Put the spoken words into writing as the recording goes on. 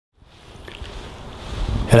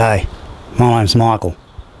G'day, my name's Michael.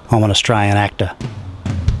 I'm an Australian actor.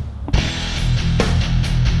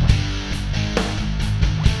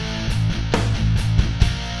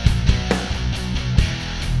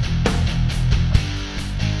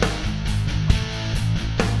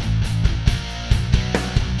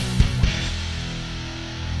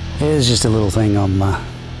 Here's just a little thing I'm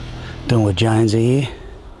doing with Jonesy here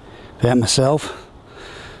about myself.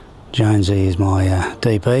 Jonesy is my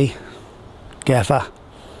DP, gaffer,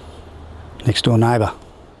 next door neighbour.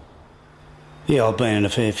 Yeah, I've been in a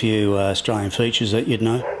fair few Australian features that you'd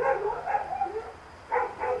know.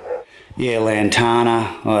 Yeah,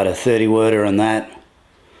 Lantana, I had a 30-worder in that.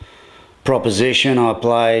 Proposition, I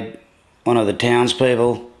played one of the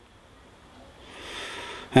townspeople.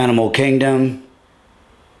 Animal Kingdom,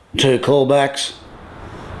 2 callbacks.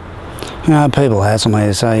 You know, people hassle me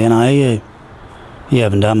to say, you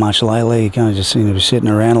haven't done much lately, you kind of just seem to be sitting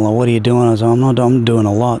around a lot. What are you doing? I say, I'm doing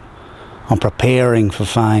a lot. I'm preparing for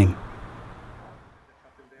fame.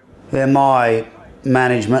 Yeah, my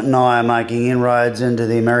management and I are making inroads into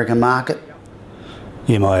the American market.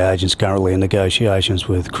 Yeah, my agent's currently in negotiations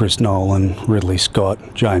with Chris Nolan, Ridley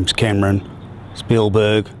Scott, James Cameron,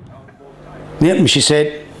 Spielberg. Yep, and she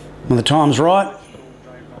said, when the time's right,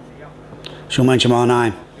 she'll mention my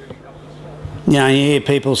name. You know, you hear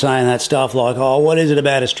people saying that stuff like, oh, what is it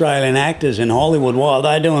about Australian actors in Hollywood? Why are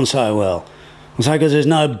they doing so well? I say, because there's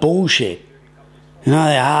no bullshit. You know,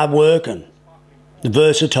 they're hard-working, they're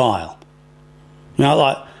versatile. You know,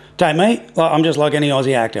 like, take me, like, I'm just like any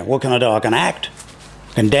Aussie actor. What can I do? I can act,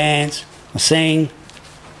 I can dance, I sing,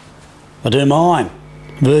 I do mime.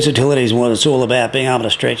 Versatility is what it's all about, being able to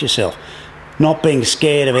stretch yourself, not being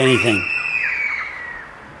scared of anything.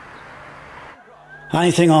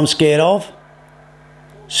 Only thing I'm scared of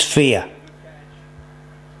is fear.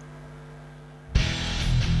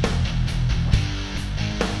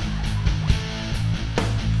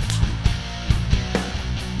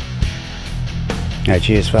 Hey,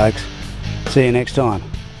 cheers folks. See you next time.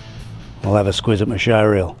 I'll have a squiz at my show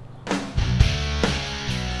reel.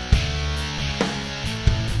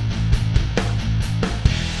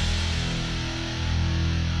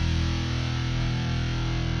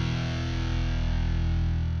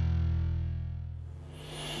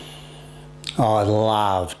 I'd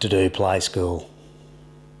love to do play school.